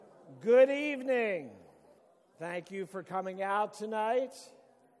Good evening. Thank you for coming out tonight.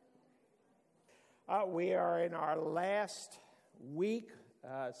 We are in our last week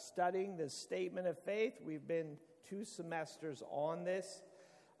studying the Statement of Faith. We've been 2 semesters on this.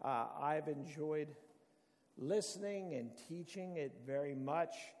 I've enjoyed listening and teaching it very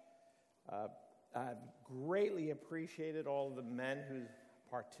much. I've greatly appreciated all of the men who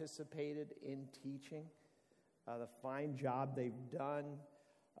participated in teaching, the fine job they've done.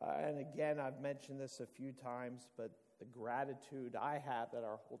 And again, I've mentioned this a few times, but the gratitude I have that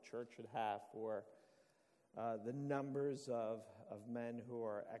our whole church should have for the numbers of men who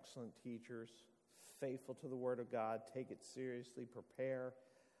are excellent teachers, faithful to the Word of God, take it seriously, prepare.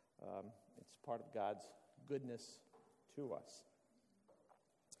 It's part of God's goodness to us.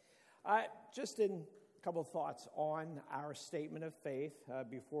 Just in a couple thoughts on our statement of faith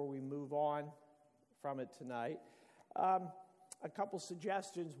before we move on from it tonight. A couple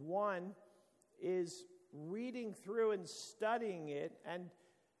suggestions. One is reading through and studying it and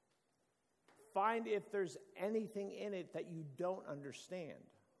find if there's anything in it that you don't understand.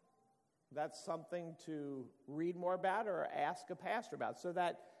 That's something to read more about or ask a pastor about so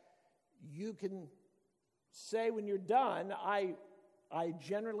that you can say when you're done, I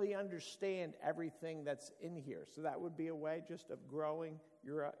generally understand everything that's in here. So that would be a way just of growing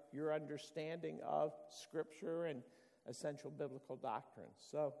your understanding of Scripture and essential biblical doctrines.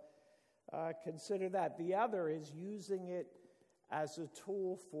 So consider that. The other is using it as a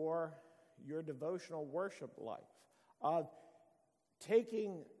tool for your devotional worship life, of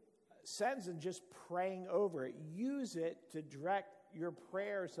taking sentence and just praying over it. Use it to direct your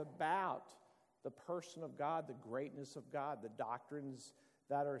prayers about the person of God, the greatness of God, the doctrines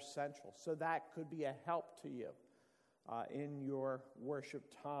that are essential. So that could be a help to you in your worship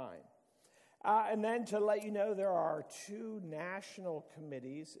time. And then to let you know, there are 2 national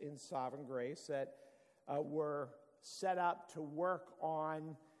committees in Sovereign Grace that were set up to work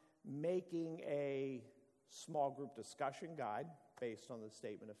on making a small group discussion guide based on the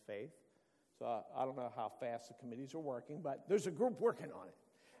Statement of Faith. So I don't know how fast the committees are working, but there's a group working on it.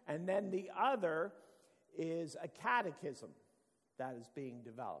 And then the other is a catechism that is being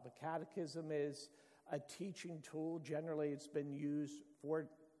developed. A catechism is a teaching tool. Generally, it's been used for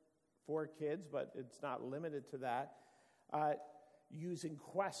kids, but it's not limited to that, using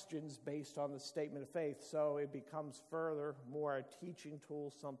questions based on the Statement of Faith. So it becomes more a teaching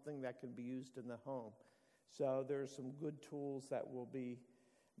tool, something that can be used in the home. So there's some good tools that will be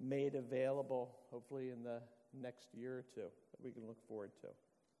made available, hopefully in the next year or two, that we can look forward to.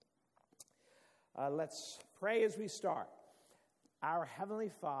 Let's pray as we start. Our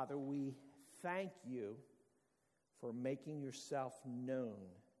Heavenly Father, we thank you for making yourself known.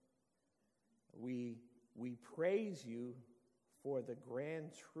 We praise you for the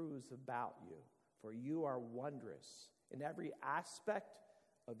grand truths about you, for you are wondrous in every aspect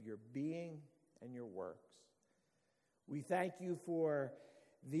of your being and your works. We thank you for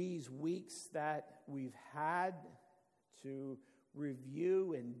these weeks that we've had to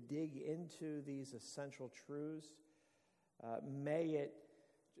review and dig into these essential truths. May it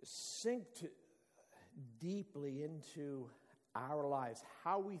just sink deeply into our lives,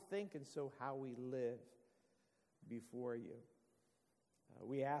 how we think and so how we live before you.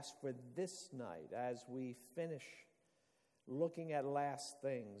 We ask for this night, as we finish looking at last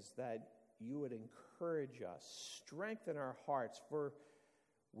things, that you would encourage us, strengthen our hearts, for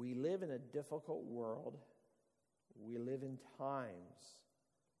we live in a difficult world. We live in times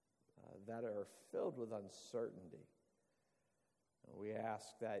that are filled with uncertainty. We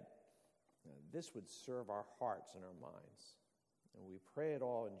ask that this would serve our hearts and our minds. And we pray it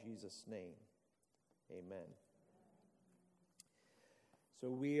all in Jesus' name. Amen. So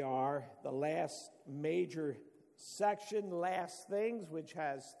we are the last major section, Last Things, which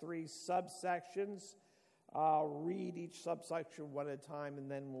has 3 subsections. I'll read each subsection one at a time, and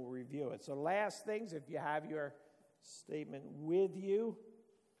then we'll review it. So Last Things, if you have your statement with you,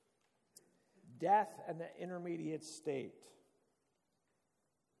 death and the intermediate state.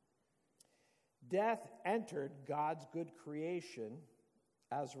 Death entered God's good creation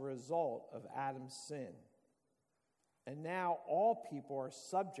as a result of Adam's sin. And now all people are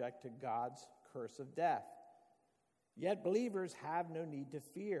subject to God's curse of death. Yet believers have no need to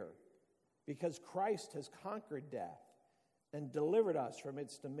fear, because Christ has conquered death and delivered us from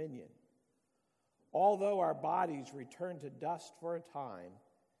its dominion. Although our bodies return to dust for a time,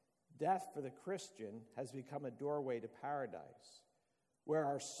 death for the Christian has become a doorway to paradise, where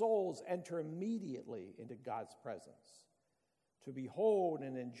our souls enter immediately into God's presence, to behold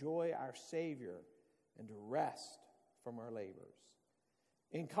and enjoy our Savior and to rest from our labors.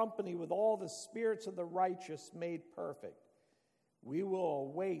 in company with all the spirits of the righteous made perfect, we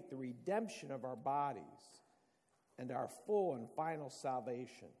will await the redemption of our bodies and our full and final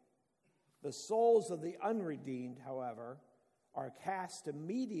salvation. The souls of the unredeemed, however, are cast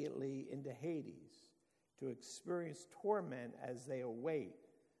immediately into Hades to experience torment as they await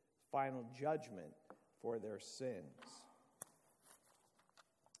final judgment for their sins.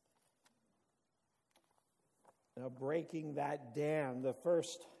 Now, breaking that down, the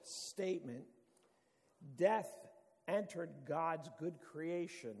first statement, death entered God's good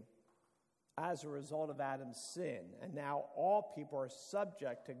creation as a result of Adam's sin, and now all people are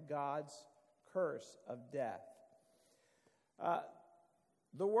subject to God's curse of death.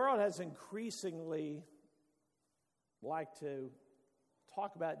 The world has increasingly liked to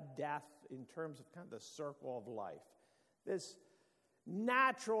talk about death in terms of kind of the circle of life. This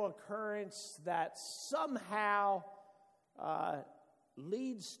natural occurrence that somehow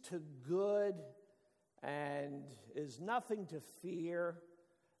leads to good and is nothing to fear.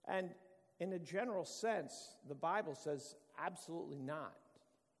 And in a general sense, the Bible says absolutely not.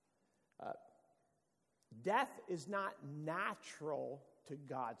 Death is not natural to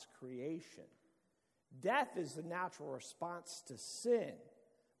God's creation. Death is the natural response to sin,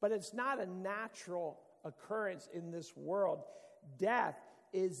 but it's not a natural occurrence in this world. Death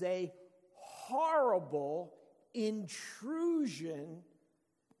is a horrible intrusion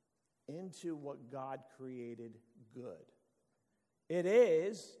into what God created good. It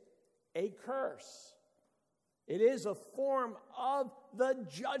is a curse. It is a form of the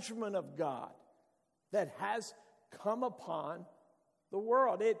judgment of God that has come upon the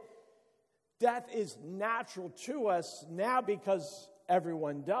world. Death is natural to us now because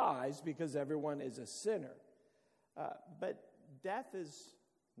everyone dies, because everyone is a sinner. But death is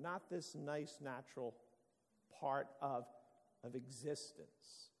not this nice natural part of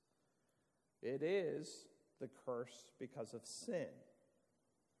existence. It is the curse because of sin.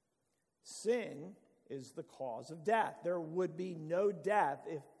 Sin is the cause of death. There would be no death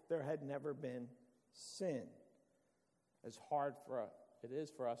if there had never been sin. As hard it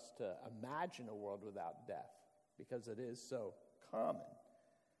is for us to imagine a world without death because it is so common.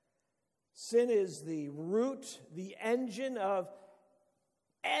 Sin is the root, the engine of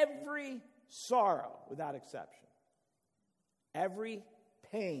every sorrow without exception, every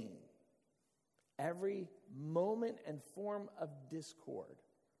pain, every moment and form of discord.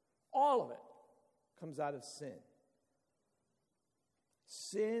 All of it comes out of sin.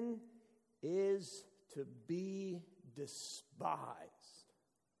 Sin is to be despised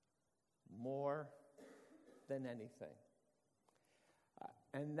more than anything.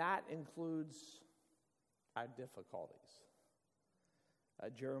 And that includes our difficulties.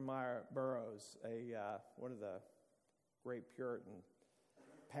 Jeremiah Burroughs, one of the great Puritan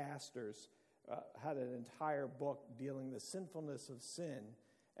pastors, had an entire book dealing with the sinfulness of sin.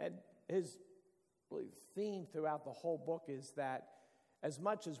 And his theme throughout the whole book is that as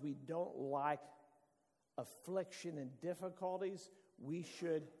much as we don't like affliction and difficulties, we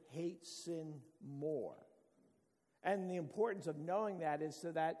should hate sin more. And the importance of knowing that is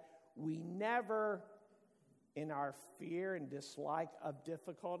so that we never, in our fear and dislike of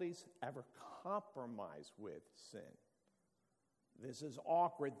difficulties, ever compromise with sin. This is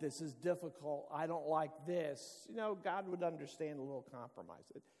awkward. This is difficult. I don't like this. God would understand a little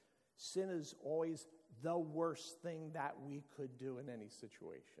compromise. Sin is always the worst thing that we could do in any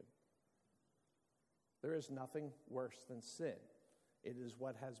situation. There is nothing worse than sin. It is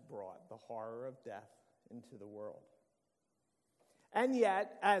what has brought the horror of death into the world. And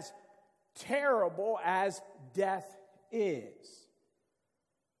yet, as terrible as death is,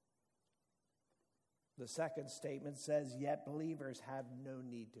 the second statement says, yet believers have no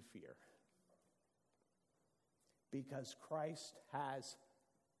need to fear, because Christ has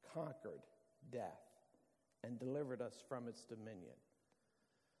conquered death and delivered us from its dominion.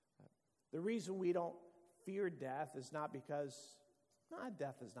 The reason we don't fear death is not because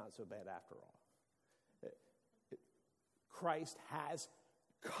death is not so bad after all. Christ has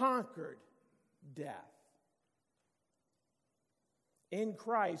conquered death. In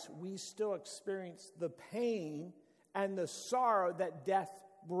Christ, we still experience the pain and the sorrow that death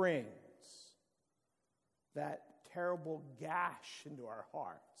brings. That terrible gash into our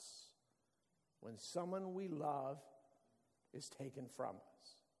hearts when someone we love is taken from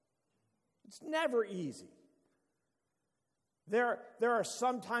us. It's never easy. There are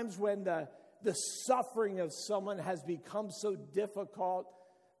some times when the suffering of someone has become so difficult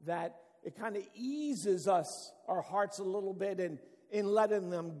that it kind of eases our hearts a little bit in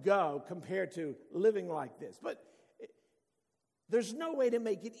letting them go compared to living like this. But There's no way to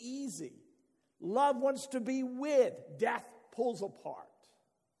make it easy. Love wants to be with. Death pulls apart.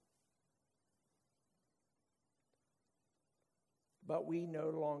 But we no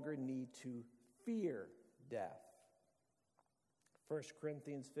longer need to fear death. 1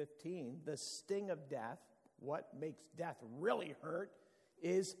 Corinthians 15, the sting of death, what makes death really hurt,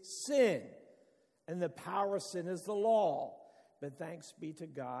 is sin. And the power of sin is the law. But thanks be to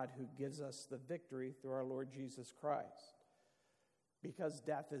God who gives us the victory through our Lord Jesus Christ. Because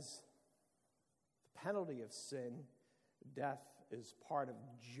death is the penalty of sin, death is part of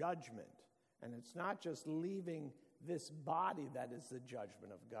judgment. And it's not just leaving this body that is the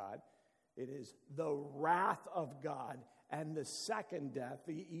judgment of God. It is the wrath of God and the second death,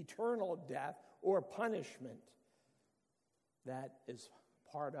 the eternal death or punishment that is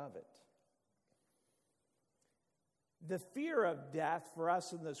part of it. The fear of death for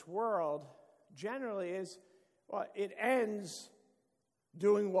us in this world generally is, well, it ends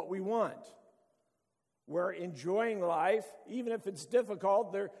doing what we want. We're enjoying life, even if it's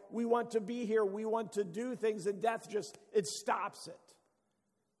difficult. We want to be here, we want to do things, and death just, it stops it.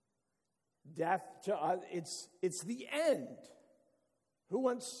 Death to us, it's the end. Who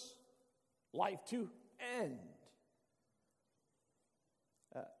wants life to end?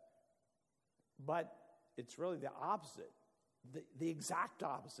 But it's really the opposite, the exact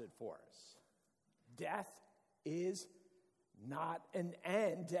opposite for us. Death is not an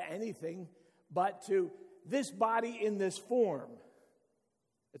end to anything, but to this body in this form.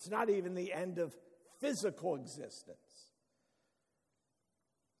 It's not even the end of physical existence.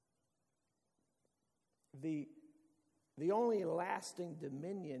 The only lasting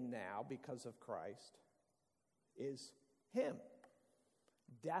dominion now, because of Christ, is Him.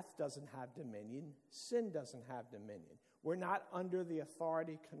 Death doesn't have dominion. Sin doesn't have dominion. We're not under the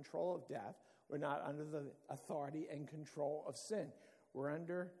authority, control of death. We're not under the authority and control of sin. We're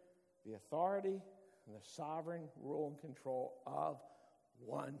under the authority and the sovereign rule and control of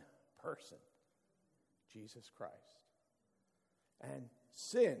one person, Jesus Christ. And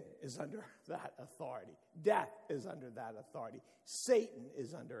sin is under that authority. Death is under that authority. Satan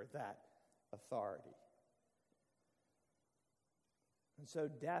is under that authority. And so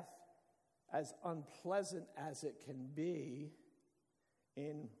death, as unpleasant as it can be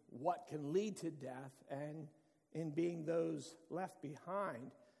in what can lead to death and in being those left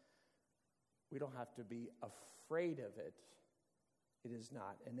behind, we don't have to be afraid of it. It is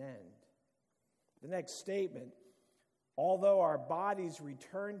not an end. The next statement, although our bodies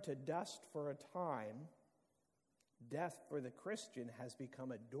return to dust for a time, death for the Christian has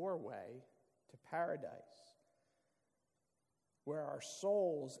become a doorway to paradise, where our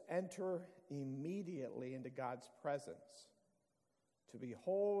souls enter immediately into God's presence to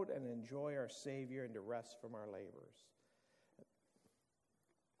behold and enjoy our Savior and to rest from our labors.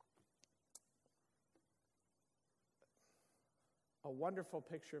 A wonderful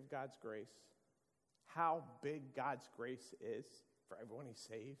picture of God's grace. How big God's grace is for everyone He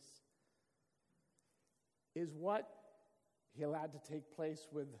saves is what He allowed to take place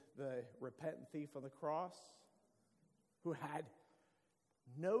with the repentant thief on the cross, who had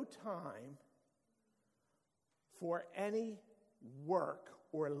no time for any work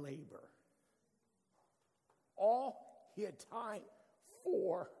or labor. All he had time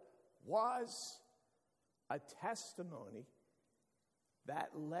for was a testimony that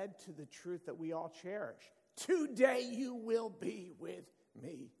led to the truth that we all cherish. Today you will be with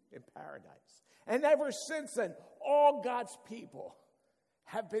me in paradise. And ever since then, all God's people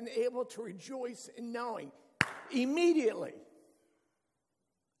have been able to rejoice in knowing immediately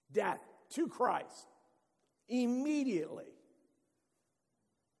death to Christ. Immediately.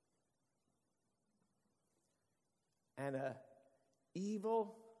 And an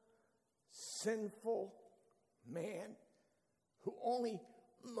evil, sinful man who only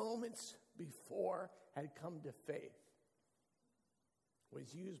moments before had come to faith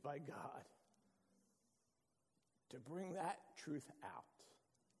was used by God to bring that truth out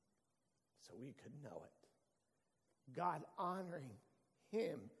so we could know it. God honoring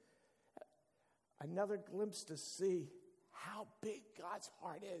Him. Another glimpse to see how big God's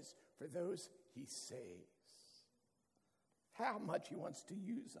heart is for those He saves. How much He wants to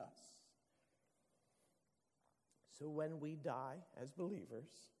use us. So when we die as believers,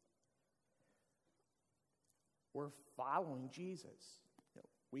 we're following Jesus.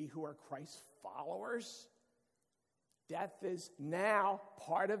 We who are Christ's followers, death is now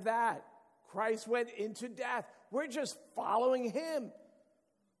part of that. Christ went into death. We're just following Him.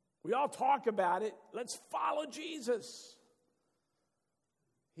 We all talk about it. Let's follow Jesus.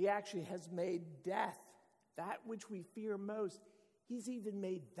 He actually has made death, that which we fear most, He's even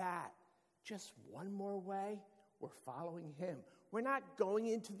made that just one more way. We're following him. We're not going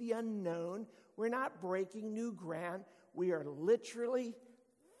into the unknown. We're not breaking new ground. We are literally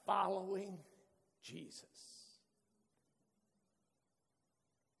following Jesus.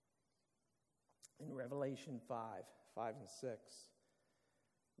 In Revelation 5 and 6,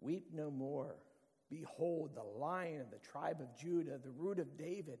 weep no more. Behold, the Lion of the tribe of Judah, the Root of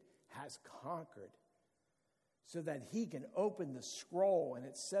David, has conquered, so that he can open the scroll and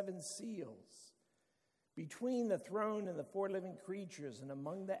its 7 seals. Between the throne and the 4 living creatures and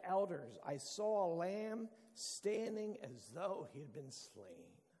among the elders, I saw a lamb standing as though he had been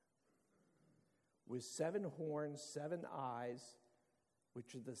slain, with 7 horns, 7 eyes,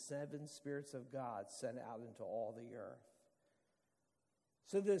 which are the 7 spirits of God sent out into all the earth.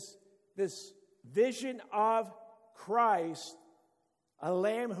 So this vision of Christ, a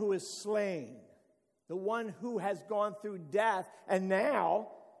lamb who is slain, the one who has gone through death and now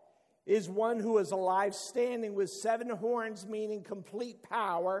is one who is alive, standing with 7 horns, meaning complete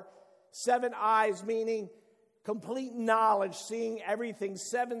power, 7 eyes, meaning complete knowledge, seeing everything,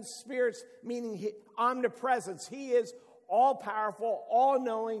 7 spirits, meaning omnipresence. He is all-powerful,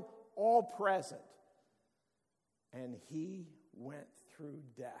 all-knowing, all-present. And he went through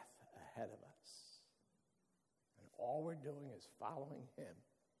death ahead of us. And all we're doing is following him.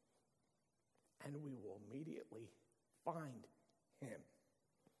 And we will immediately find him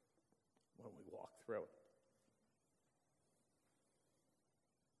when we walk through it.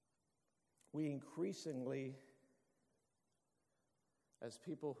 We increasingly, as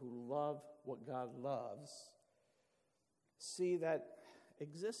people who love what God loves, see that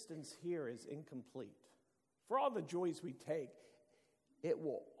existence here is incomplete. For all the joys we take, it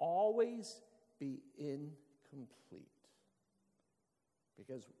will always be incomplete.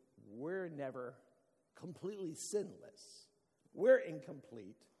 Because we're never completely sinless. We're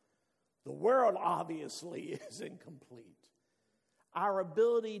incomplete. The world obviously is incomplete. Our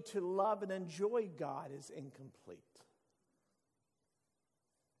ability to love and enjoy God is incomplete.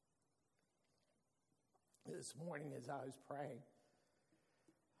 This morning as I was praying,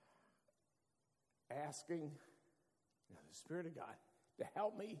 asking the Spirit of God to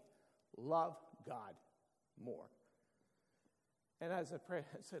help me love God more. And as I prayed,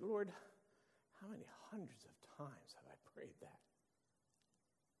 I said, Lord, how many hundreds of times have I prayed that?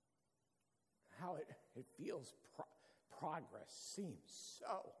 How it feels progress seems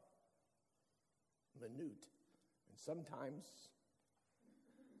so minute. And sometimes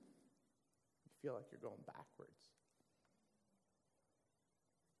you feel like you're going backwards.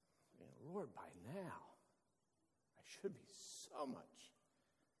 Lord, by now, I should be so much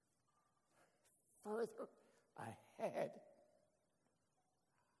further ahead.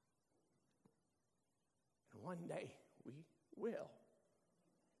 And one day we will.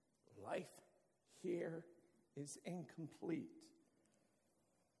 Life here is incomplete.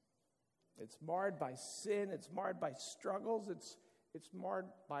 It's marred by sin. It's marred by struggles. It's marred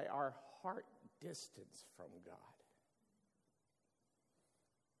by our heart distance from God.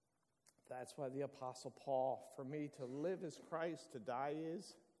 That's why the Apostle Paul, for me to live is Christ, to die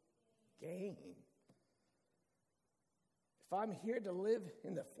is gain. If I'm here to live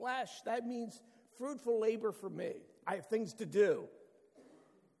in the flesh, that means fruitful labor for me. I have things to do.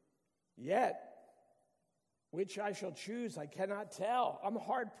 Yet, which I shall choose, I cannot tell. I'm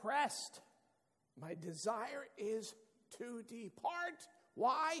hard pressed. My desire is to depart.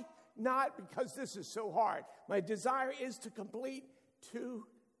 Why? Not because this is so hard. My desire is to complete, to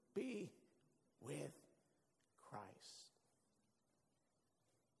be with Christ.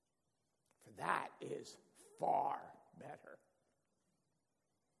 For that is far better.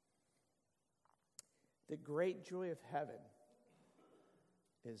 The great joy of heaven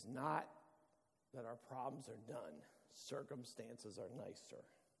is not that our problems are done. Circumstances are nicer.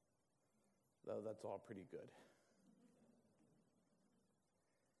 Though that's all pretty good.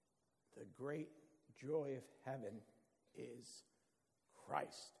 The great joy of heaven is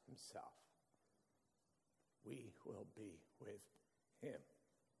Christ himself. We will be with him.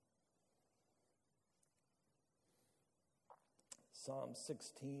 Psalm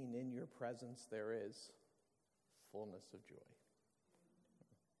 16, in your presence there is fullness of joy.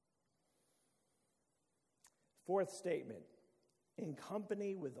 Fourth statement, in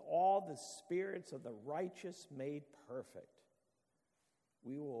company with all the spirits of the righteous made perfect,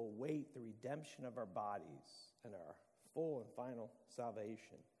 we will await the redemption of our bodies and our full and final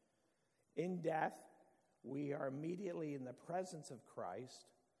salvation. In death, we are immediately in the presence of Christ.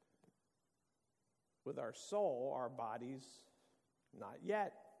 With our soul, our bodies, not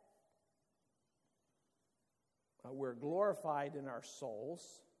yet. We're glorified in our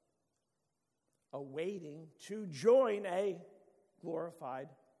souls, awaiting to join a glorified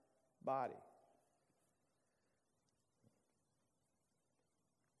body.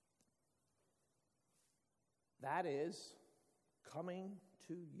 That is coming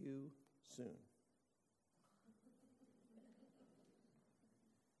to you soon.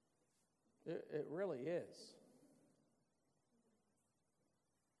 It really is.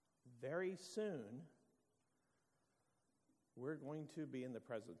 Very soon, we're going to be in the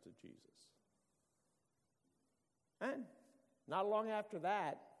presence of Jesus. And not long after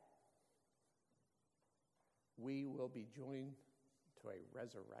that, we will be joined to a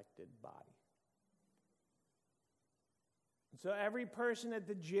resurrected body. So every person at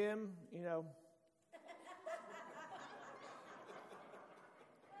the gym,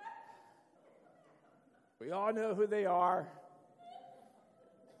 we all know who they are.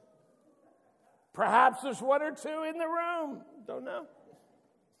 Perhaps there's one or two in the room. Don't know.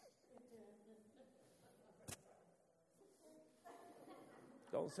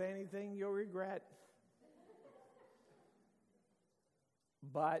 Don't say anything you'll regret.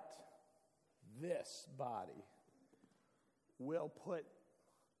 But this body will put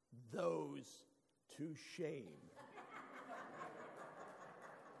those to shame.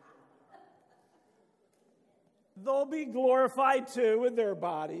 They'll be glorified too with their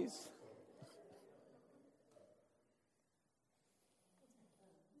bodies.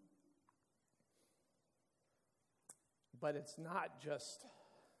 But it's not just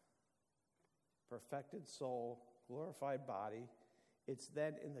perfected soul, glorified body. It's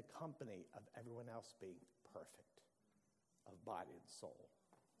then in the company of everyone else being perfect of body and soul.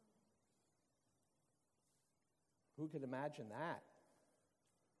 Who could imagine that?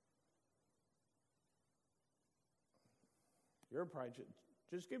 You're probably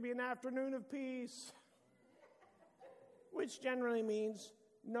just give me an afternoon of peace, which generally means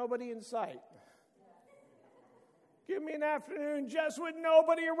nobody in sight. Give me an afternoon just with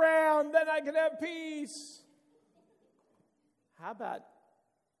nobody around, then I can have peace. How about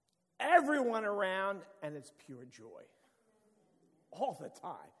everyone around and it's pure joy? All the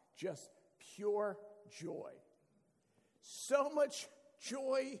time, just pure joy. So much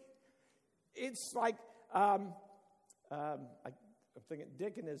joy, it's like, I'm thinking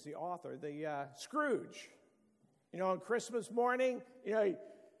Dickens is the author, the Scrooge. On Christmas morning,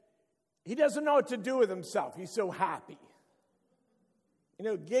 he doesn't know what to do with himself. He's so happy.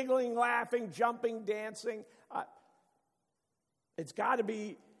 Giggling, laughing, jumping, dancing. It's got to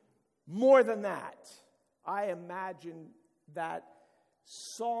be more than that. I imagine that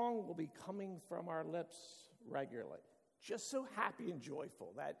song will be coming from our lips regularly. Just so happy and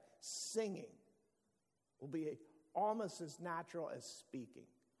joyful that singing will be almost as natural as speaking.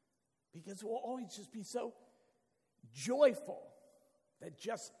 Because we'll always just be so joyful that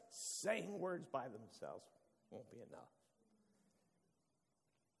just saying words by themselves won't be enough.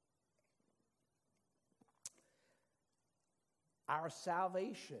 Our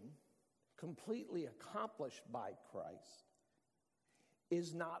salvation, completely accomplished by Christ,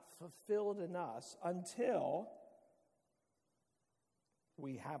 is not fulfilled in us until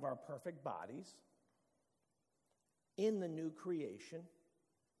we have our perfect bodies in the new creation.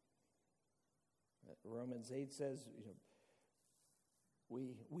 Romans 8 says,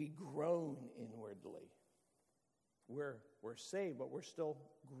 we groan inwardly. We're saved, but we're still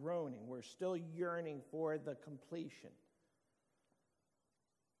groaning. We're still yearning for the completion.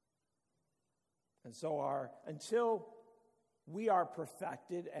 And so until we are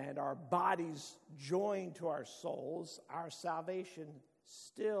perfected and our bodies joined to our souls, our salvation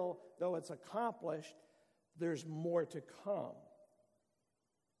still, though it's accomplished, there's more to come.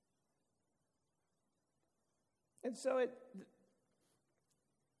 And so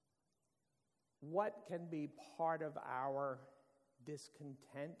what can be part of our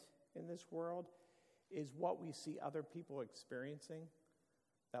discontent in this world is what we see other people experiencing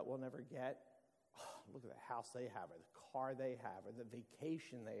that we'll never get. Oh, look at the house they have, or the car they have, or the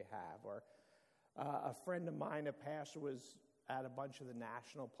vacation they have. Or a friend of mine, a pastor, was at a bunch of the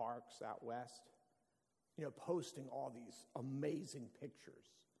national parks out west, posting all these amazing pictures.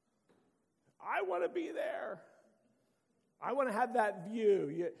 I want to be there. I want to have that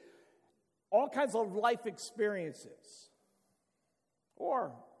view. All kinds of life experiences.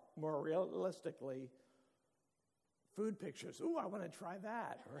 Or, more realistically, food pictures. Ooh, I want to try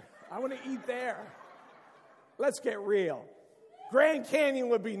that. Or I want to eat there. Let's get real. Grand Canyon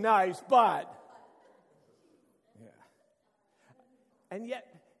would be nice, but... yeah. And yet,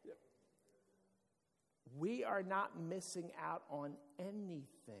 we are not missing out on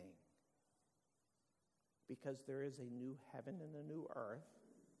anything. because there is a new heaven and a new earth.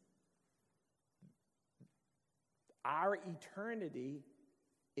 Our eternity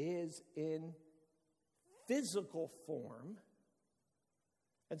is in physical form.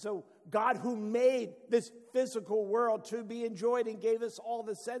 And so God, who made this physical world to be enjoyed and gave us all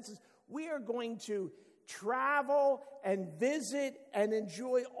the senses, we are going to travel and visit and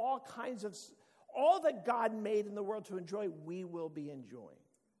enjoy all that God made in the world to enjoy, we will be enjoying.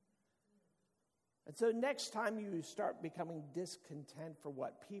 And so next time you start becoming discontent for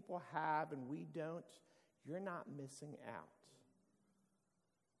what people have and we don't, you're not missing out.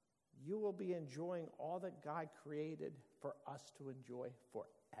 You will be enjoying all that God created for us to enjoy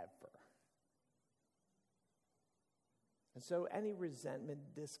forever. And so any resentment,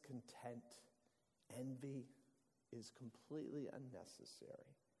 discontent, envy is completely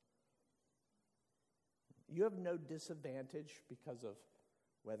unnecessary. You have no disadvantage because of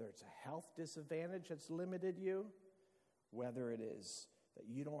whether it's a health disadvantage that's limited you, whether it is that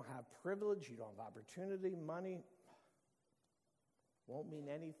you don't have privilege, you don't have opportunity, money, won't mean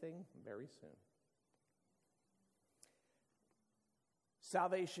anything very soon.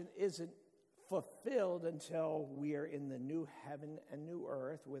 Salvation isn't fulfilled until we are in the new heaven and new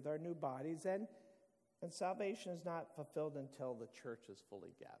earth with our new bodies, and salvation is not fulfilled until the church is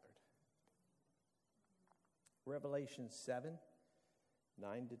fully gathered. Revelation 7,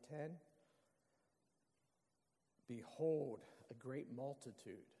 9 to 10. Behold, a great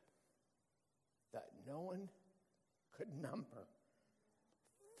multitude that no one could number,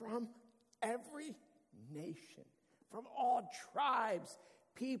 from every nation, from all tribes,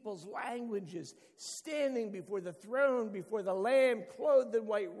 peoples, languages, standing before the throne, before the Lamb, clothed in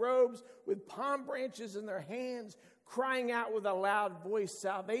white robes, with palm branches in their hands, crying out with a loud voice,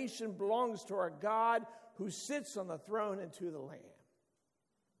 salvation belongs to our God who sits on the throne and to the Lamb.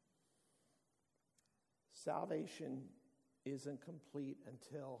 Salvation isn't complete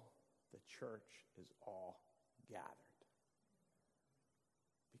until the church is all gathered.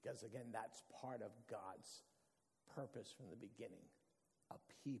 Because again, that's part of God's purpose from the beginning. A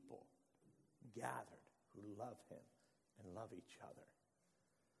people gathered who love him and love each other.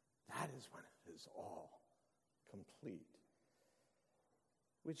 That is when it is all complete.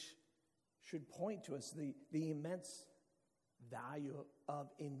 Which should point to us the immense value of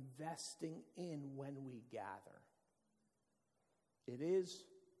investing in when we gather. It is,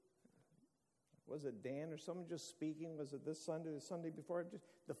 was it Dan or someone just speaking? Was it this Sunday, the Sunday before? Just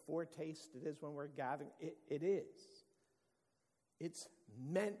the foretaste it is when we're gathering. It is. It's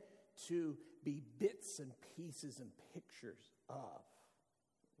meant to be bits and pieces and pictures of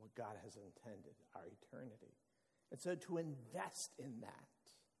what God has intended, our eternity. And so to invest in that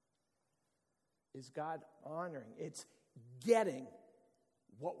is God honoring. It's getting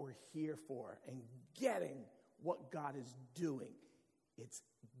what we're here for and getting what God is doing. It's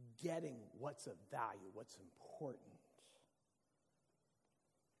getting what's of value, what's important.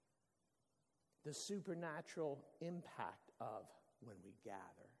 The supernatural impact of when we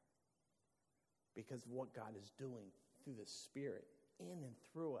gather, because of what God is doing through the Spirit in and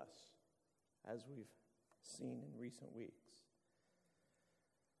through us, as we've seen in recent weeks.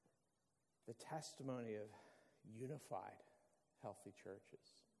 The testimony of unified, healthy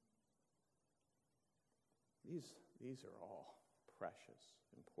churches. These are all precious,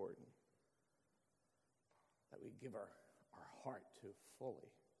 important, that we give our heart to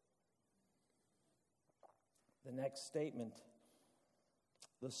fully. The next statement,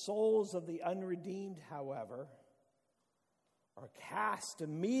 the souls of the unredeemed, however, are cast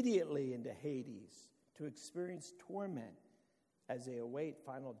immediately into Hades to experience torment as they await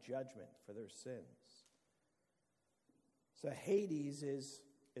final judgment for their sins. So Hades is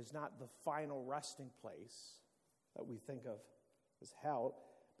not the final resting place that we think of as hell,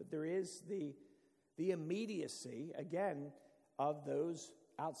 but there is the immediacy, again, of those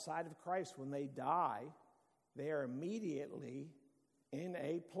outside of Christ. When they die, they are immediately in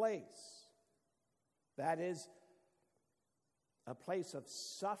a place that is a place of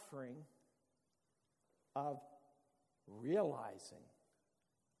suffering, of realizing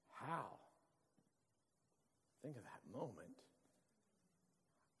how. Think of that moment.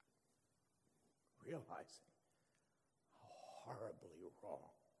 Realizing how horribly wrong.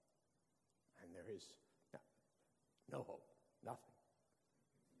 And there is no hope, nothing.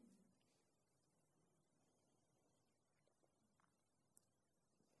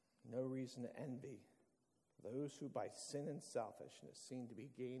 No reason to envy those who by sin and selfishness seem to be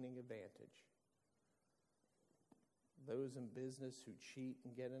gaining advantage. Those in business who cheat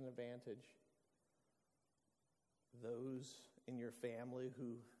and get an advantage. Those in your family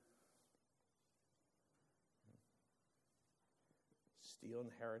who steal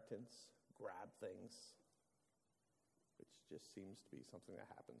inheritance, grab things, which just seems to be something that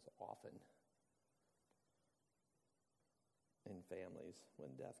happens often in families when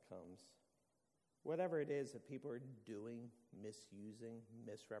death comes. Whatever it is that people are doing, misusing,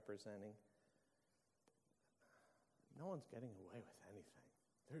 misrepresenting, no one's getting away with anything.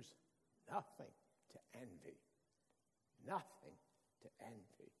 There's nothing to envy. Nothing to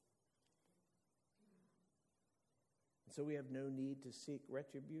envy. And so we have no need to seek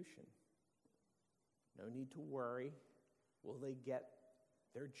retribution. No need to worry. Will they get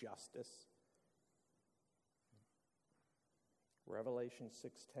their justice? Revelation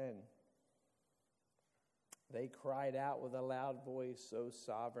 6:10. They cried out with a loud voice, O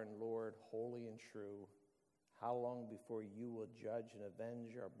sovereign Lord, holy and true, how long before you will judge and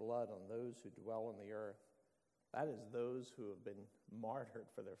avenge our blood on those who dwell on the earth? That is those who have been martyred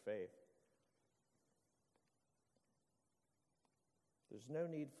for their faith. There's no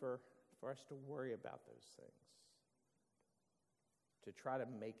need for us to worry about those things, to try to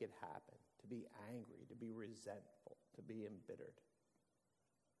make it happen, to be angry, to be resentful, to be embittered.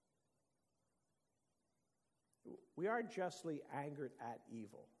 We are justly angered at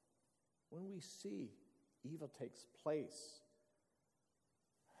evil. When we see evil takes place,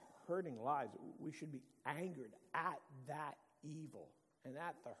 hurting lives, we should be angered at that evil and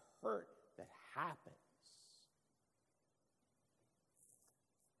at the hurt that happens.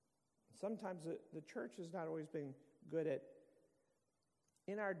 Sometimes the church has not always been good at,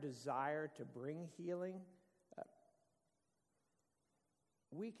 in our desire to bring healing,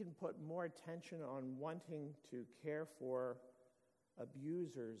 we can put more attention on wanting to care for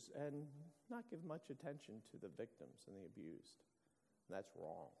abusers and not give much attention to the victims and the abused. And that's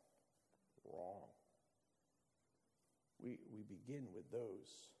wrong. Wrong. We begin with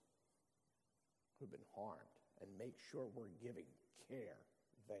those who've been harmed and make sure we're giving care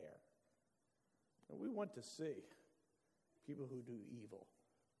there. And we want to see people who do evil.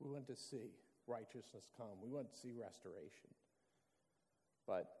 We want to see righteousness come. We want to see restoration.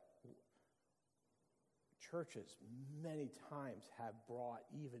 But churches many times have brought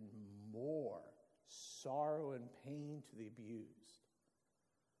even more sorrow and pain to the abused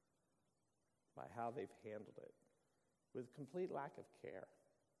by how they've handled it, with complete lack of care.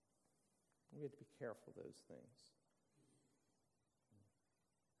 We have to be careful of those things.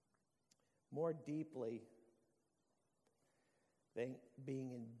 More deeply than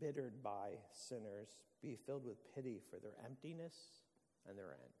being embittered by sinners, be filled with pity for their emptiness and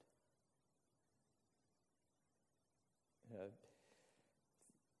their end.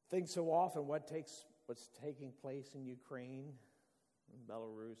 Think so often what's taking place in Ukraine, in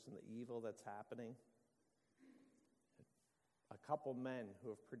Belarus, and the evil that's happening. A couple men who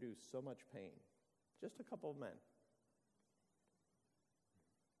have produced so much pain. Just a couple of men.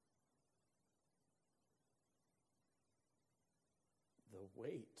 The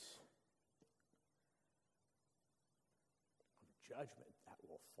weight of judgment that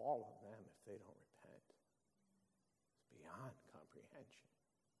will fall on them if they don't repent is beyond comprehension.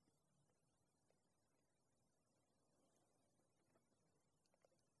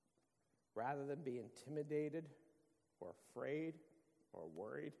 Rather than be intimidated or afraid or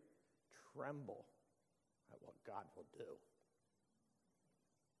worried, tremble at what God will do.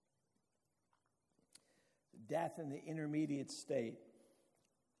 Death in the intermediate state.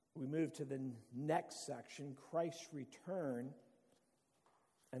 We move to the next section, Christ's return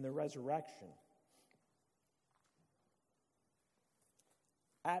and the resurrection.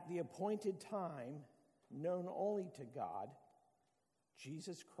 At the appointed time, known only to God,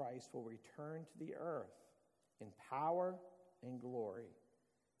 Jesus Christ will return to the earth in power and glory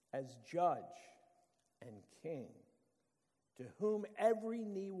as judge and king, to whom every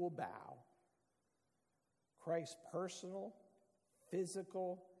knee will bow. Christ's personal,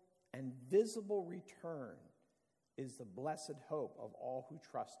 physical, and visible return is the blessed hope of all who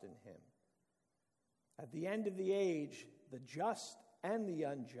trust in him. At the end of the age, the just and the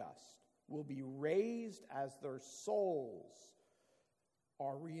unjust will be raised as their souls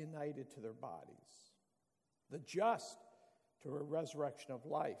are reunited to their bodies. The just to a resurrection of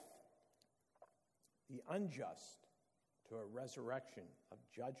life. The unjust to a resurrection of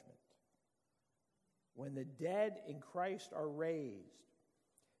judgment. When the dead in Christ are raised,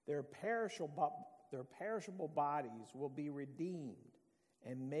 their perishable bodies will be redeemed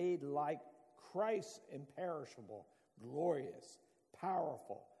and made like Christ's imperishable, glorious,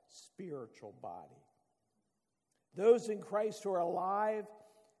 powerful, spiritual body. Those in Christ who are alive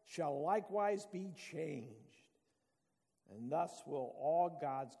shall likewise be changed, and thus will all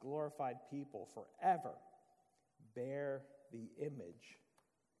God's glorified people forever bear the image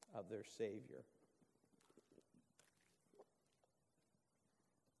of their Savior.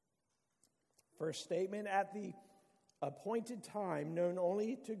 First statement, at the appointed time known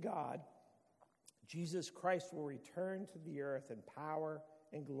only to God, Jesus Christ will return to the earth in power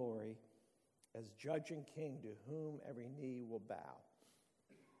and glory as judge and king to whom every knee will bow.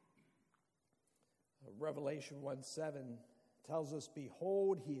 Revelation 1:7 tells us,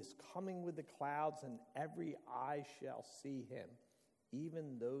 behold, he is coming with the clouds, and every eye shall see him,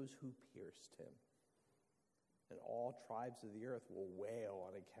 even those who pierced him. And all tribes of the earth will wail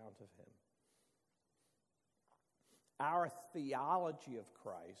on account of him. Our theology of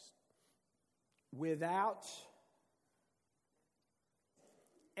Christ, without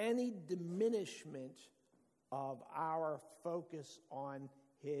any diminishment of our focus on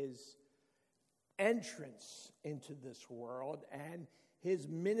his entrance into this world and his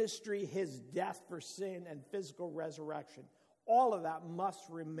ministry, his death for sin and physical resurrection, all of that must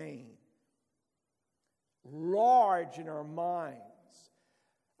remain large in our minds.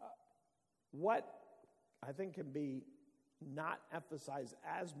 What I think can be not emphasized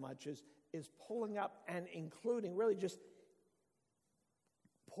as much is pulling up and including, really just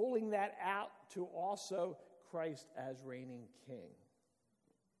pulling that out to also Christ as reigning king.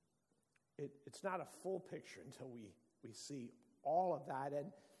 It's not a full picture until we see all of that.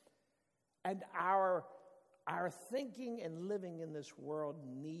 And our thinking and living in this world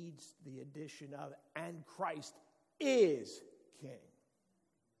needs the addition of, and Christ is king.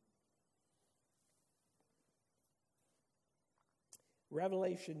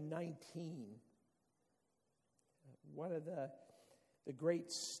 Revelation 19, one of the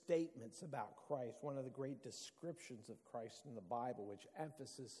great statements about Christ, one of the great descriptions of Christ in the Bible, which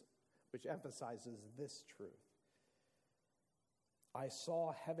emphasizes this truth. I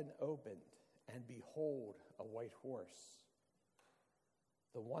saw heaven opened, and behold, a white horse.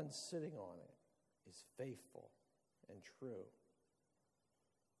 The one sitting on it is faithful and true,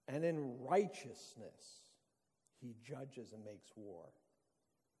 and in righteousness he judges and makes war.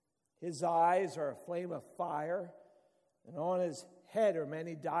 His eyes are a flame of fire, and on his head are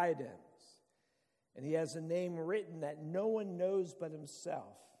many diadems. And he has a name written that no one knows but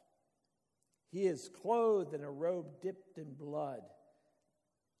himself. He is clothed in a robe dipped in blood,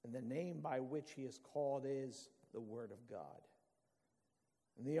 and the name by which he is called is the Word of God.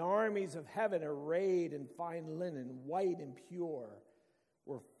 And the armies of heaven, arrayed in fine linen, white and pure,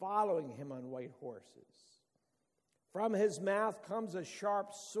 were following him on white horses. From his mouth comes a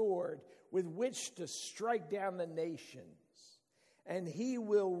sharp sword with which to strike down the nations, and he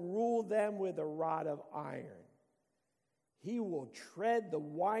will rule them with a rod of iron. He will tread the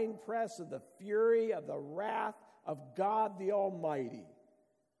winepress of the fury of the wrath of God the Almighty.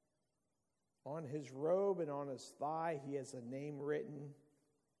 On his robe and on his thigh he has a name written,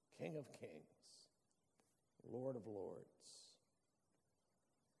 King of Kings, Lord of Lords.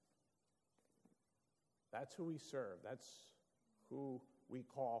 That's who we serve. That's who we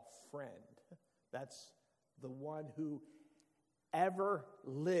call friend. That's the one who ever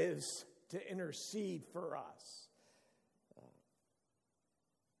lives to intercede for us.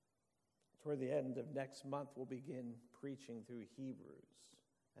 Toward the end of next month, we'll begin preaching through Hebrews.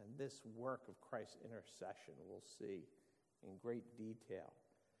 And this work of Christ's intercession we'll see in great detail.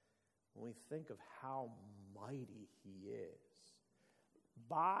 When we think of how mighty he is,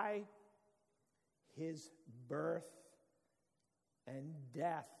 by his birth and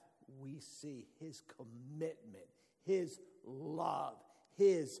death, we see his commitment, his love,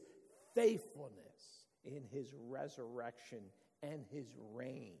 his faithfulness in his resurrection and his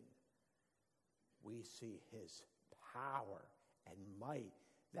reign. We see his power and might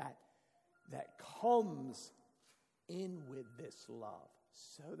that comes in with this love,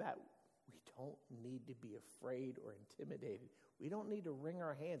 so that we don't need to be afraid or intimidated. We don't need to wring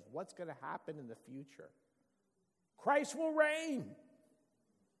our hands. What's going to happen in the future? Christ will reign.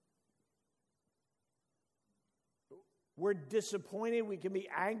 We're disappointed. We can be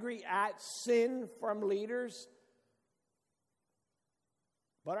angry at sin from leaders.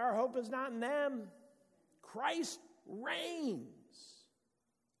 But our hope is not in them. Christ reigns.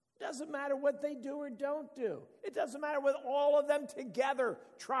 It doesn't matter what they do or don't do. It doesn't matter what all of them together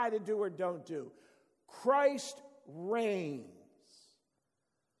try to do or don't do. Christ reigns.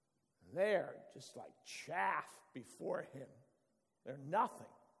 They're just like chaff before him. They're nothing.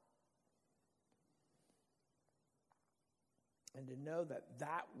 And to know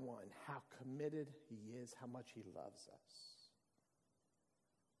that one, how committed he is, how much he loves us.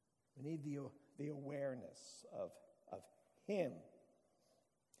 We need the awareness of him,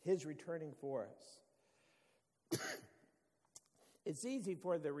 his returning for us. It's easy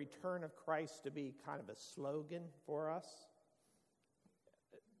for the return of Christ to be kind of a slogan for us.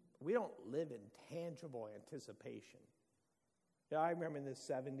 We don't live in tangible anticipation. I remember in the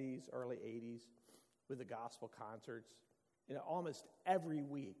 70s, early 80s, with the gospel concerts, almost every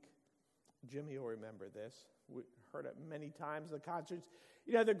week, Jimmy will remember this. We heard it many times, the concerts.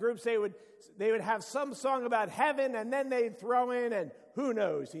 The groups, they would have some song about heaven, and then they'd throw in, and who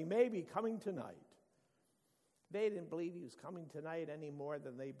knows, he may be coming tonight. They didn't believe he was coming tonight any more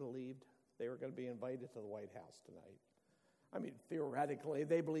than they believed they were going to be invited to the White House tonight. I mean, theoretically,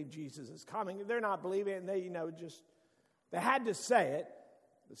 they believe Jesus is coming. They're not believing it, and they had to say it.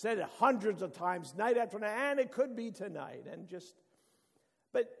 They said it hundreds of times, night after night, and it could be tonight.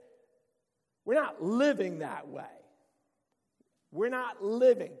 But we're not living that way. We're not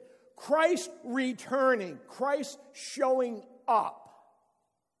living. Christ returning, Christ showing up.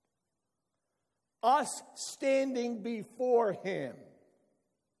 Us standing before him.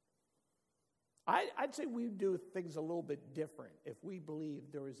 I'd say we do things a little bit different if we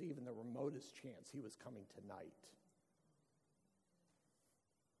believed there was even the remotest chance he was coming tonight.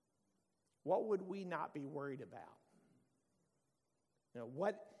 What would we not be worried about?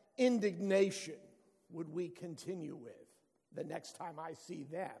 What indignation would we continue with the next time I see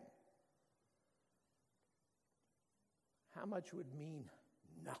them? How much would mean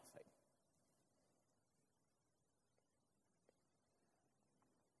nothing?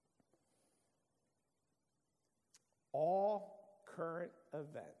 All current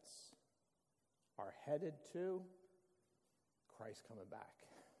events are headed to Christ coming back.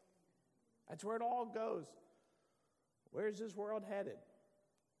 That's where it all goes. Where's this world headed?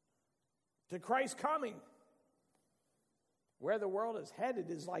 To Christ coming. Where the world is headed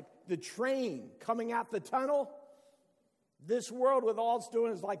is like the train coming out the tunnel. This world with all it's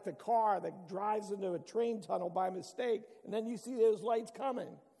doing is like the car that drives into a train tunnel by mistake, and then you see those lights coming.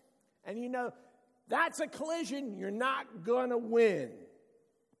 And that's a collision you're not going to win.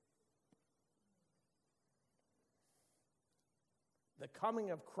 The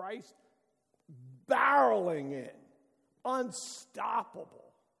coming of Christ, barreling in,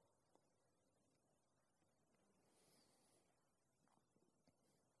 unstoppable.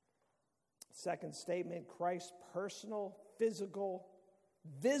 Second statement, Christ's personal, physical,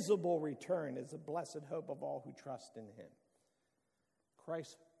 visible return is the blessed hope of all who trust in him.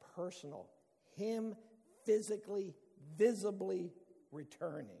 Christ's personal, him physically, visibly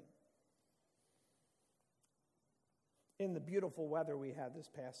returning. In the beautiful weather we had this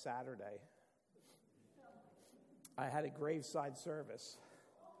past Saturday, I had a graveside service.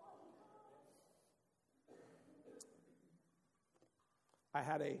 I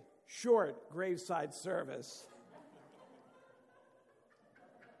had a short graveside service.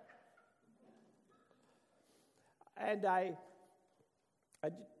 And I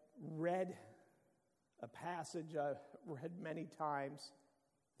read a passage I've read many times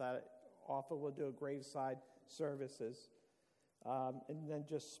that often will do a graveside services, and then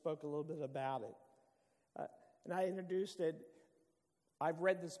just spoke a little bit about it. And I introduced it. I've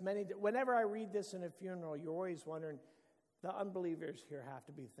read this whenever I read this in a funeral, you're always wondering, the unbelievers here have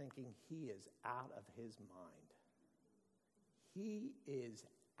to be thinking, he is out of his mind. He is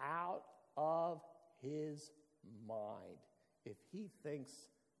out of his mind if he thinks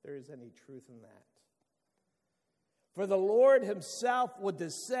there is any truth in that. For the Lord himself will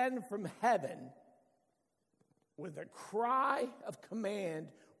descend from heaven with a cry of command,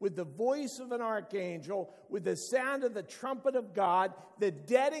 with the voice of an archangel, with the sound of the trumpet of God. The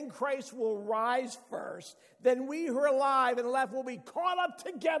dead in Christ will rise first. Then we who are alive and left will be caught up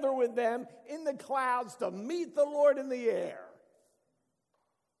together with them in the clouds to meet the Lord in the air.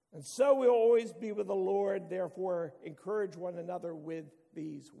 And so we'll always be with the Lord. Therefore, encourage one another with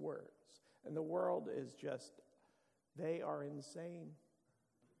these words. And the world is just, they are insane.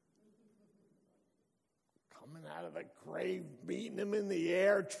 Coming out of the grave, meeting him in the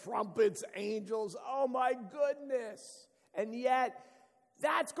air, trumpets, angels. Oh my goodness. And yet,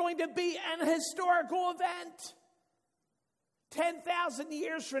 that's going to be an historical event. 10,000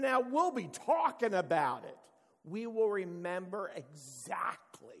 years from now, we'll be talking about it. We will remember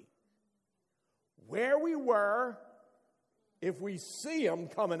exactly where we were if we see him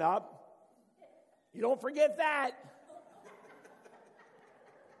coming up. You don't forget that.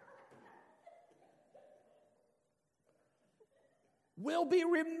 We'll be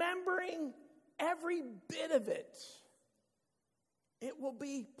remembering every bit of it. It will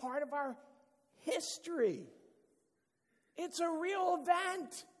be part of our history. It's a real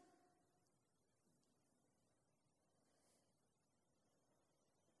event.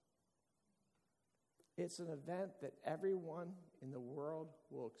 It's an event that everyone in the world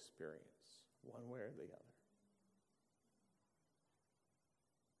will experience, one way or the other.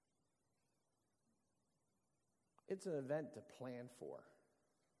 It's an event to plan for,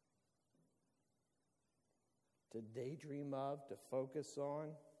 to daydream of, to focus on,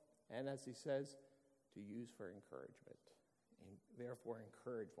 and as he says, to use for encouragement. And therefore,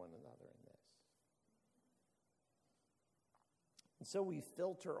 encourage one another in this. And so we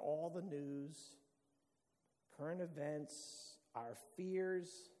filter all the news, current events, our fears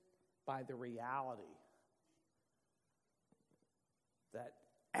by the reality that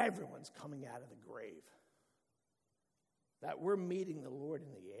everyone's coming out of the grave, that we're meeting the Lord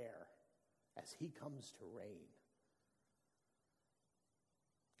in the air as he comes to reign.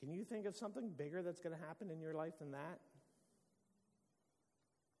 Can you think of something bigger that's going to happen in your life than that?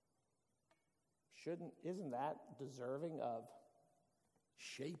 Isn't that deserving of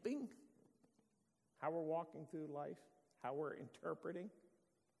shaping how we're walking through life, how we're interpreting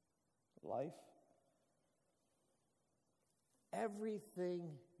life? Everything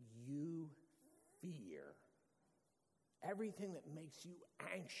you fear, everything that makes you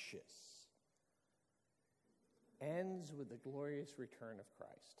anxious, ends with the glorious return of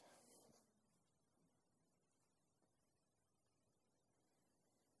Christ.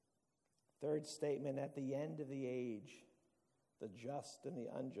 Third statement, at the end of the age, the just and the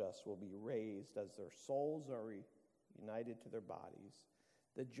unjust will be raised as their souls are united to their bodies.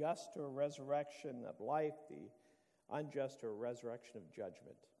 The just to a resurrection of life, the unjust to a resurrection of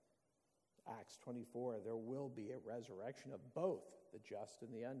judgment. Acts 24, there will be a resurrection of both the just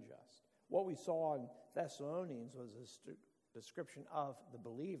and the unjust. What we saw in Thessalonians was a description of the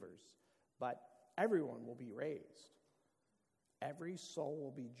believers, but everyone will be raised. Every soul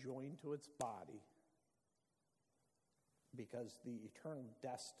will be joined to its body because the eternal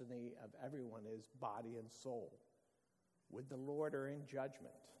destiny of everyone is body and soul, with the Lord or in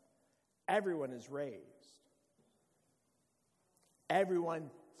judgment. Everyone is raised.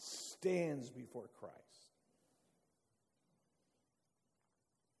 Everyone stands before Christ.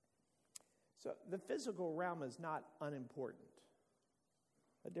 So the physical realm is not unimportant.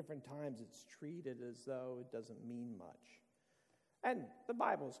 At different times it's treated as though it doesn't mean much. And the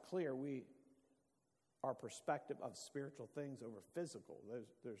Bible is clear. Our perspective of spiritual things over physical,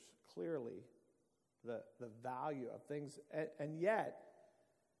 there's clearly the value of things. And yet,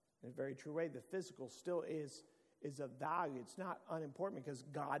 in a very true way, the physical still is of value. It's not unimportant because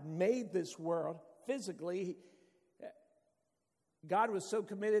God made this world physically. God was so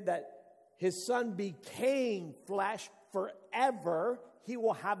committed that his son became flesh forever. He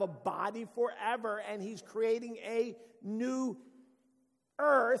will have a body forever, and he's creating a new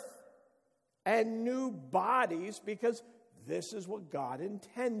earth and new bodies because this is what God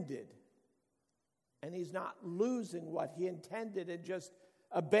intended. And he's not losing what he intended and just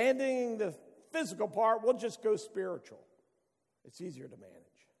abandoning the physical part. We'll just go spiritual. It's easier to manage.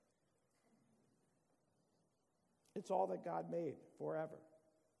 It's all that God made forever.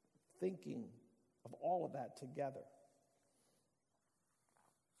 Thinking of all of that together.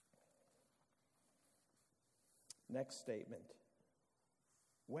 Next statement.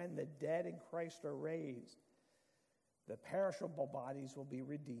 When the dead in Christ are raised, the perishable bodies will be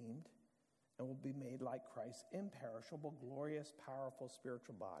redeemed and will be made like Christ's imperishable, glorious, powerful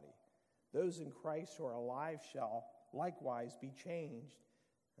spiritual body. Those in Christ who are alive shall likewise be changed,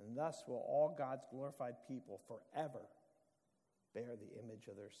 and thus will all God's glorified people forever bear the image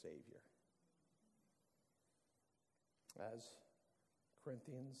of their Savior. As 1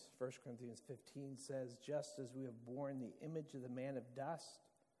 Corinthians 15 says, just as we have borne the image of the man of dust,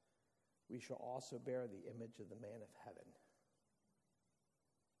 we shall also bear the image of the man of heaven.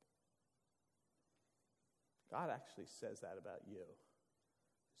 God actually says that about you.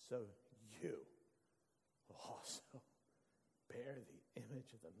 So you will also bear the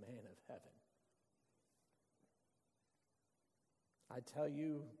image of the man of heaven. I tell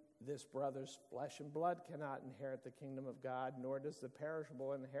you, this, brothers, flesh and blood cannot inherit the kingdom of God, nor does the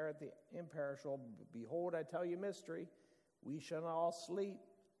perishable inherit the imperishable. Behold, I tell you a mystery. We shall not all sleep,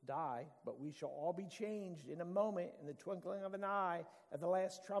 die, but we shall all be changed in a moment, in the twinkling of an eye, at the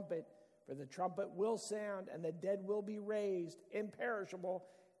last trumpet. For the trumpet will sound, and the dead will be raised, imperishable,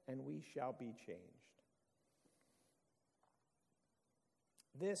 and we shall be changed.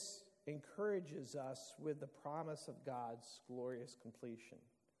 This encourages us with the promise of God's glorious completion.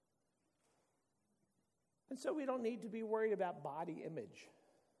 And so we don't need to be worried about body image.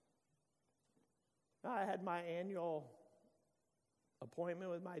 I had my annual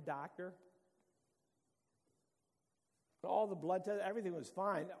appointment with my doctor. All the blood tests, everything was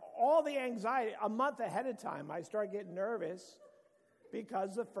fine. All the anxiety, a month ahead of time, I started getting nervous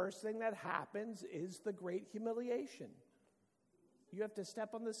Because the first thing that happens is the great humiliation. You have to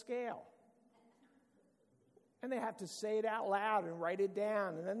step on the scale. And they have to say it out loud and write it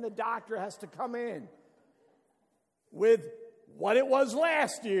down. And then the doctor has to come in with what it was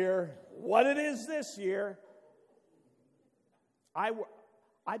last year, what it is this year. I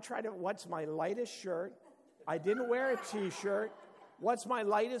tried to, what's my lightest shirt? I didn't wear a t-shirt. What's my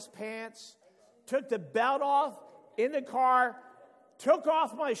lightest pants? Took the belt off in the car, took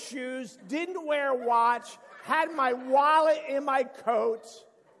off my shoes, didn't wear a watch, had my wallet in my coat.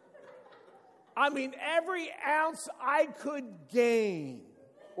 I mean, every ounce I could gain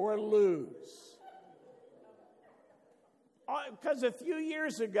or lose. Because a few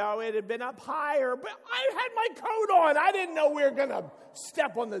years ago, it had been up higher, but I had my coat on. I didn't know we were going to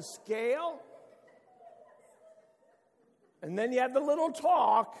step on the scale. And then you have the little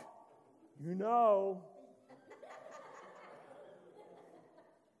talk, you know.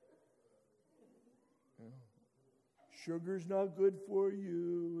 Sugar's not good for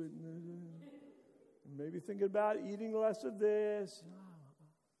you. And maybe thinking about eating less of this.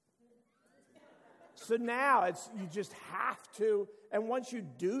 So now you just have to, and once you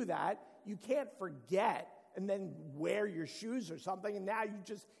do that, you can't forget and then wear your shoes or something, and now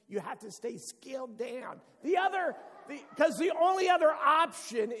you have to stay scaled down. Because the only other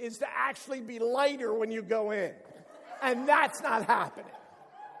option is to actually be lighter when you go in, and that's not happening.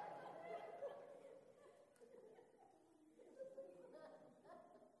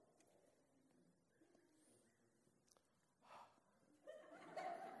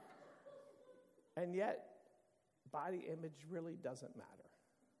 And yet, body image really doesn't matter.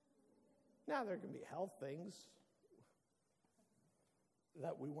 Now, there can be health things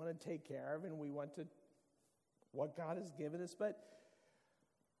that we want to take care of and we want to, what God has given us, but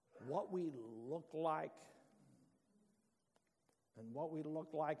what we look like and what we look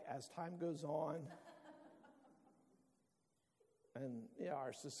like as time goes on, and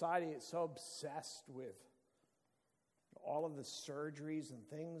our society is so obsessed with all of the surgeries and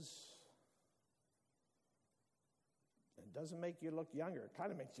things. It doesn't make you look younger. It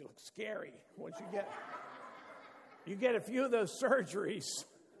kind of makes you look scary once you get a few of those surgeries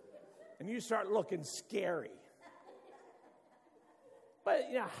and you start looking scary. But,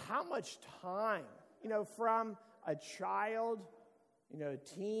 how much time, from a child, a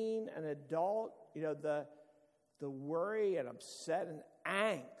teen, an adult, the worry and upset and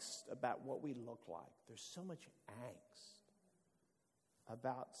angst about what we look like. There's so much angst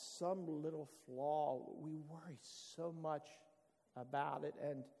about some little flaw. We worry so much about it,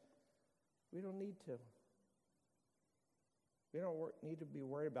 and we don't need to. We don't need to be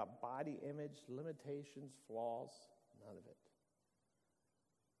worried about body image, limitations, flaws, none of it.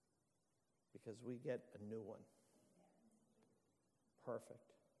 Because we get a new one.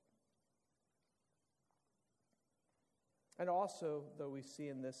 Perfect. And also, though we see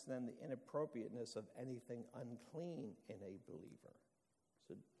in this then the inappropriateness of anything unclean in a believer.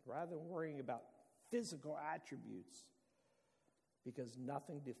 So rather than worrying about physical attributes, because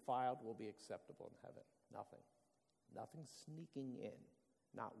nothing defiled will be acceptable in heaven. Nothing. Nothing sneaking in.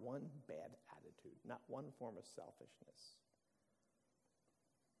 Not one bad attitude. Not one form of selfishness.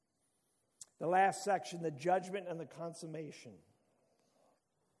 The last section, the judgment and the consummation.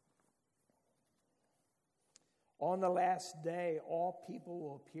 On the last day, all people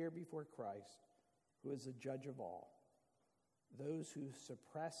will appear before Christ, who is the judge of all. Those who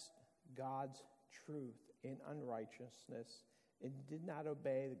suppressed God's truth in unrighteousness and did not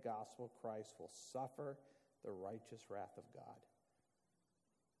obey the gospel of Christ will suffer the righteous wrath of God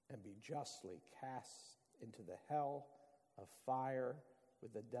and be justly cast into the hell of fire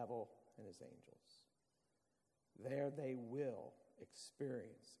with the devil and his angels. There they will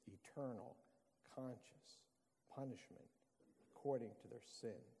experience eternal, conscious punishment according to their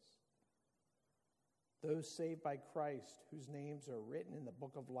sins. Those saved by Christ, whose names are written in the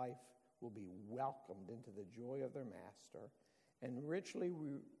book of life, will be welcomed into the joy of their master and richly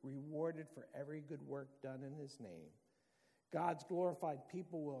rewarded for every good work done in his name. God's glorified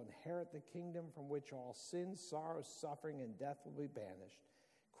people will inherit the kingdom from which all sin, sorrow, suffering, and death will be banished.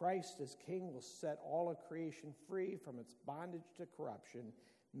 Christ as King will set all of creation free from its bondage to corruption,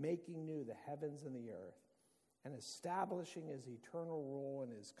 making new the heavens and the earth, and establishing his eternal rule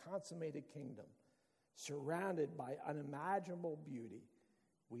in his consummated kingdom. Surrounded by unimaginable beauty,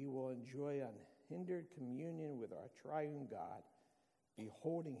 we will enjoy unhindered communion with our triune God,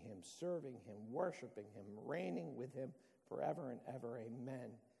 beholding him, serving him, worshiping him, reigning with him forever and ever. Amen.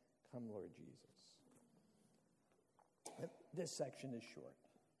 Come, Lord Jesus. This section is short.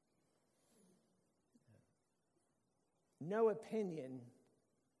 no opinion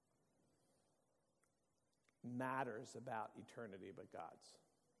matters about eternity but God's.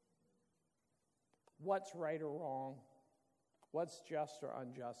 What's right or wrong, what's just or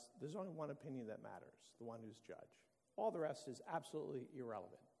unjust, there's only one opinion that matters, the one who's judge. All the rest is absolutely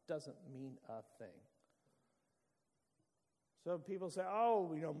irrelevant. Doesn't mean a thing. So people say,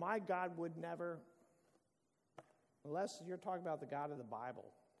 oh, my God would never, unless you're talking about the God of the Bible,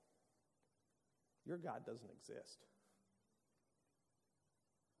 your God doesn't exist.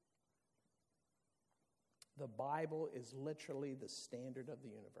 The Bible is literally the standard of the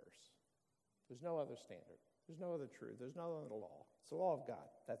universe. There's no other standard. There's no other truth. There's no other law. It's the law of God.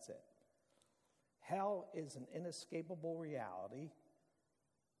 That's it. Hell is an inescapable reality.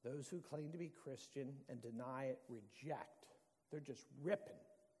 Those who claim to be Christian and deny it reject. They're just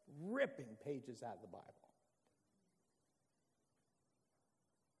ripping pages out of the Bible.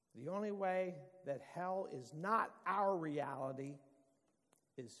 The only way that hell is not our reality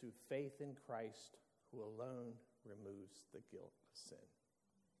is through faith in Christ, who alone removes the guilt of sin.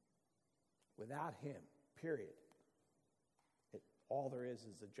 Without him, period, all there is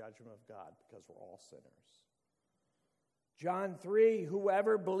the judgment of God because we're all sinners. John 3,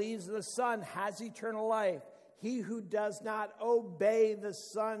 whoever believes in the Son has eternal life. He who does not obey the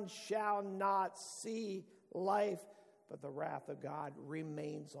Son shall not see life, but the wrath of God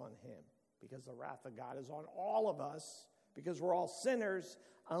remains on him. Because the wrath of God is on all of us, because we're all sinners.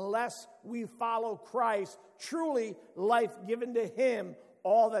 Unless we follow Christ, truly life given to him,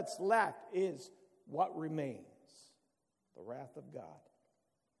 all that's left is what remains, the wrath of God.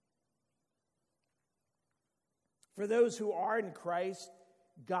 For those who are in Christ,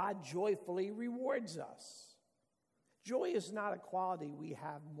 God joyfully rewards us. Joy is not a quality we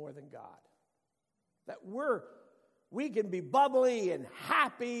have more than God. That we can be bubbly and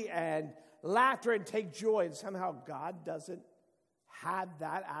happy and laughter and take joy, and somehow God doesn't have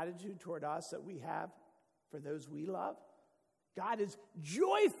that attitude toward us that we have for those we love. God is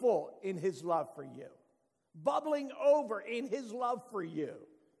joyful in his love for you, bubbling over in his love for you.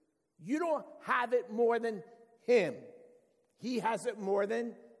 You don't have it more than him. He has it more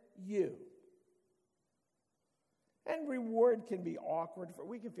than you. And reward can be awkward.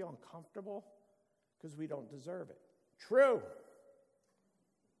 We can feel uncomfortable because we don't deserve it. True.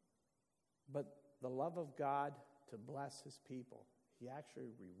 But the love of God to bless his people, he actually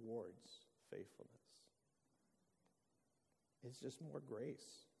rewards faithfulness. It's just more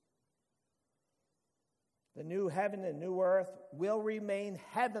grace. The new heaven and new earth will remain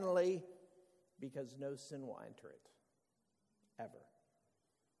heavenly because no sin will enter it, ever.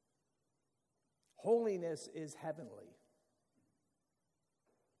 Holiness is heavenly.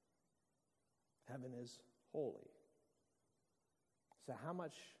 Heaven is holy. So how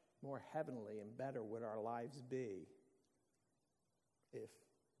much more heavenly and better would our lives be if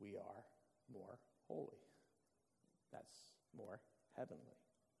we are more holy? That's more heavenly.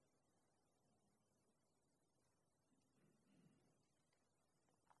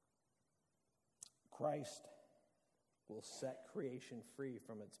 Christ will set creation free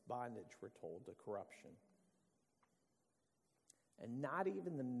from its bondage, we're told, to corruption. And not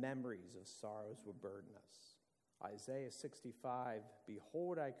even the memories of sorrows will burden us. Isaiah 65,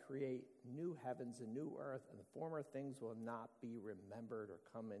 behold, I create new heavens and new earth, and the former things will not be remembered or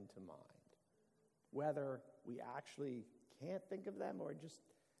come into mind. Whether we actually can't think of them or just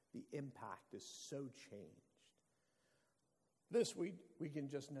the impact is so changed. This, we can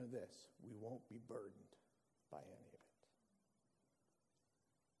just know this. We won't be burdened by any of it.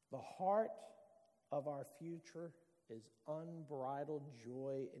 The heart of our future is unbridled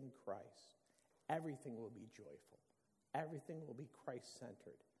joy in Christ. Everything will be joyful. Everything will be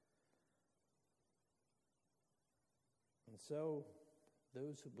Christ-centered. And so,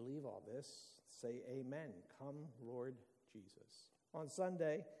 those who believe all this say amen. Come, Lord Jesus. On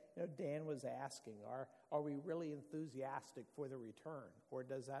Sunday, Dan was asking, are we really enthusiastic for the return? Or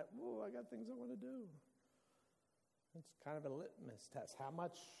does that, I got things I want to do. It's kind of a litmus test. How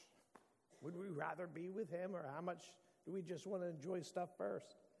much would we rather be with him, or how much do we just want to enjoy stuff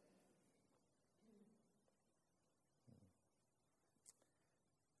first?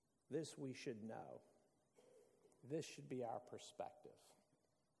 This we should know. This should be our perspective.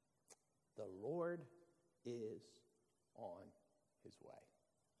 The Lord is on his way.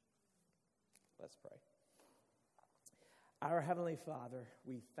 Let's pray. Our Heavenly Father,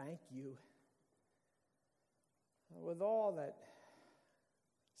 we thank you with all that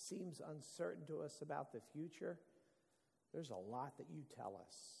seems uncertain to us about the future. There's a lot that you tell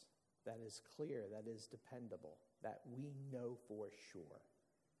us that is clear, that is dependable, that we know for sure.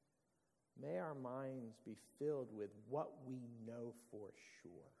 May our minds be filled with what we know for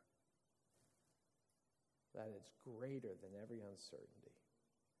sure, that it's greater than every uncertainty.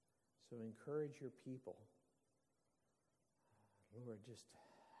 So encourage your people. Lord, just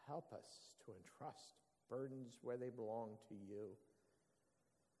help us to entrust burdens where they belong to you,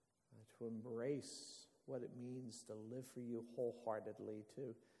 to embrace what it means to live for you wholeheartedly,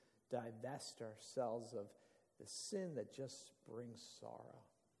 to divest ourselves of the sin that just brings sorrow.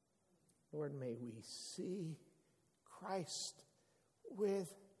 Lord, may we see Christ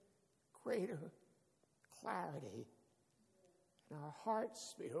with greater clarity, and our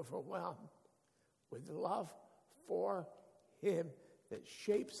hearts be overwhelmed with love for him that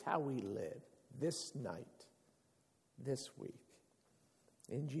shapes how we live this night, this week.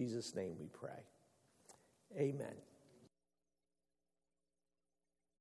 In Jesus' name we pray. Amen.